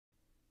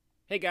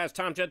Hey guys,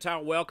 Tom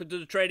Gentile. Welcome to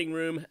the trading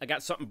room. I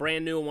got something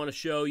brand new I want to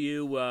show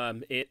you.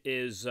 It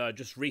is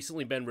just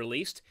recently been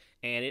released,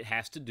 and it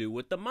has to do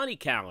with the money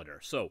calendar.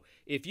 So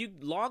if you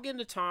log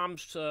into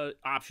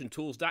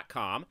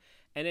tomsoptiontools.com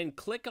and then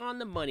click on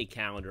the money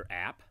calendar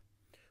app,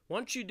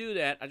 once you do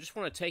that, I just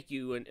want to take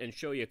you and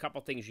show you a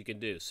couple things you can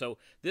do. So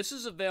this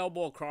is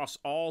available across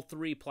all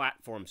three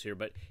platforms here,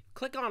 but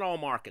click on all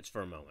markets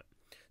for a moment.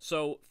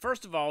 So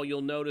first of all,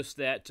 you'll notice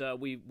that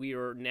we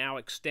are now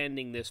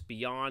extending this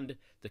beyond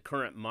the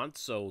current month.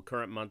 So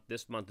current month,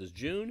 this month is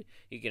June.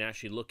 You can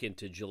actually look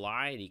into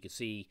July, and you can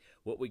see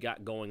what we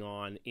got going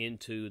on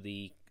into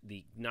the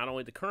not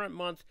only the current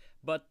month,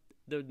 but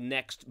the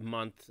next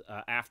month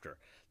after.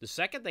 The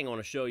second thing I want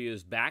to show you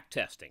is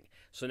backtesting.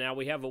 So now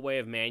we have a way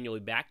of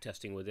manually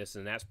backtesting with this,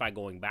 and that's by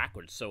going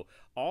backwards. So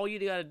all you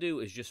got to do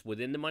is just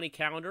within the Money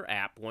Calendar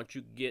app, once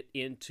you get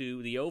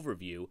into the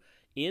overview,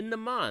 in the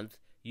month,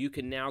 you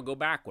can now go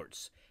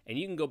backwards. And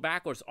you can go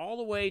backwards all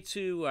the way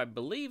to, I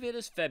believe it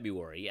is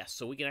February. Yes,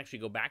 so we can actually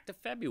go back to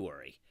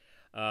February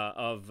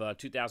of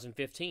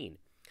 2015.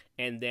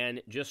 And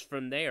then just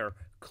from there,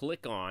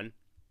 click on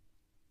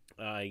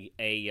a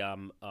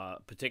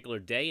particular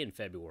day in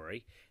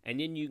February, and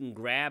then you can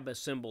grab a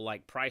symbol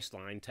like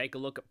Priceline, take a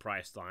look at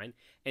Priceline,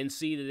 and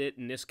see that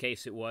in this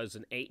case, it was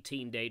an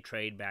 18-day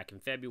trade back in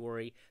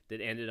February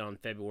that ended on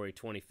February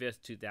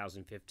 25th,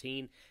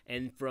 2015.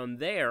 And from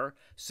there,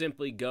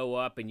 simply go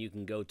up and you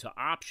can go to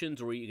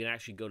options, or you can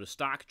actually go to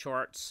stock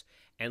charts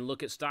and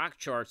look at stock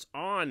charts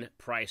on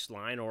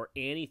Priceline or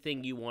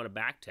anything you want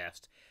to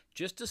backtest,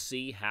 just to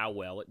see how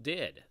well it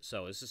did.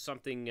 So this is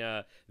something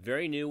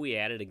very new we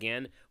added.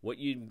 Again, what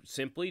you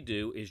simply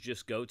do is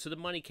just go to the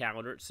money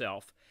calendar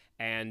itself,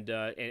 and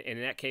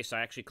in that case, I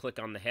actually click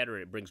on the header.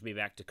 It brings me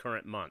back to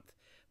current month.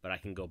 But I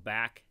can go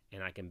back,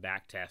 and I can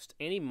backtest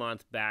any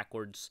month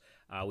backwards.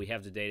 We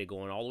have the data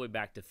going all the way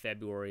back to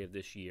February of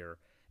this year.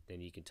 Then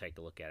you can take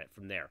a look at it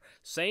from there.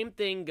 Same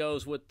thing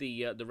goes with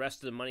the rest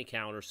of the money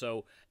calendar.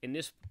 So in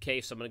this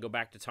case, I'm going to go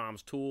back to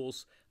Tom's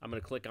Tools. I'm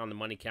going to click on the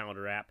money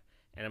calendar app,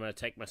 and I'm going to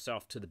take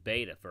myself to the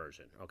beta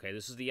version. Okay,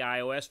 this is the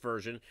iOS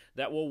version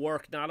that will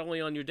work not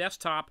only on your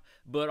desktop,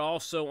 but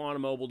also on a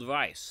mobile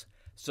device.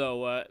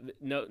 So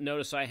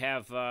notice I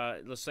have,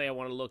 let's say I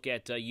want to look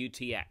at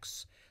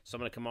UTX. So I'm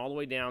going to come all the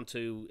way down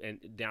to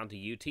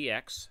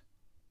UTX.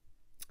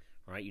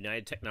 All right,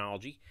 United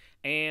Technology.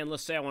 And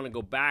let's say I want to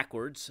go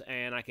backwards,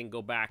 and I can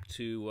go back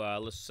to,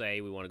 let's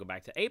say we want to go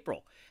back to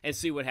April and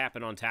see what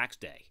happened on tax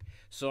day.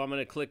 So I'm going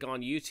to click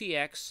on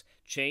UTX,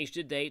 change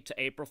the date to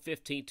April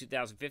 15,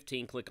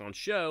 2015, click on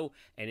Show,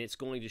 and it's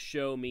going to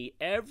show me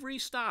every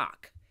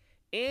stock.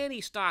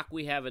 Any stock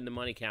we have in the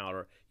money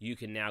calendar, you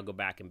can now go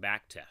back and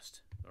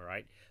backtest. All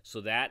right,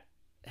 so that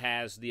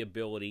has the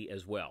ability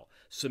as well.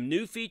 Some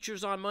new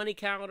features on Money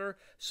Calendar,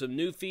 some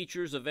new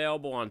features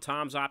available on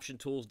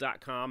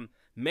tomsoptiontools.com,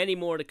 many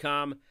more to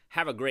come.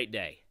 Have a great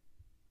day.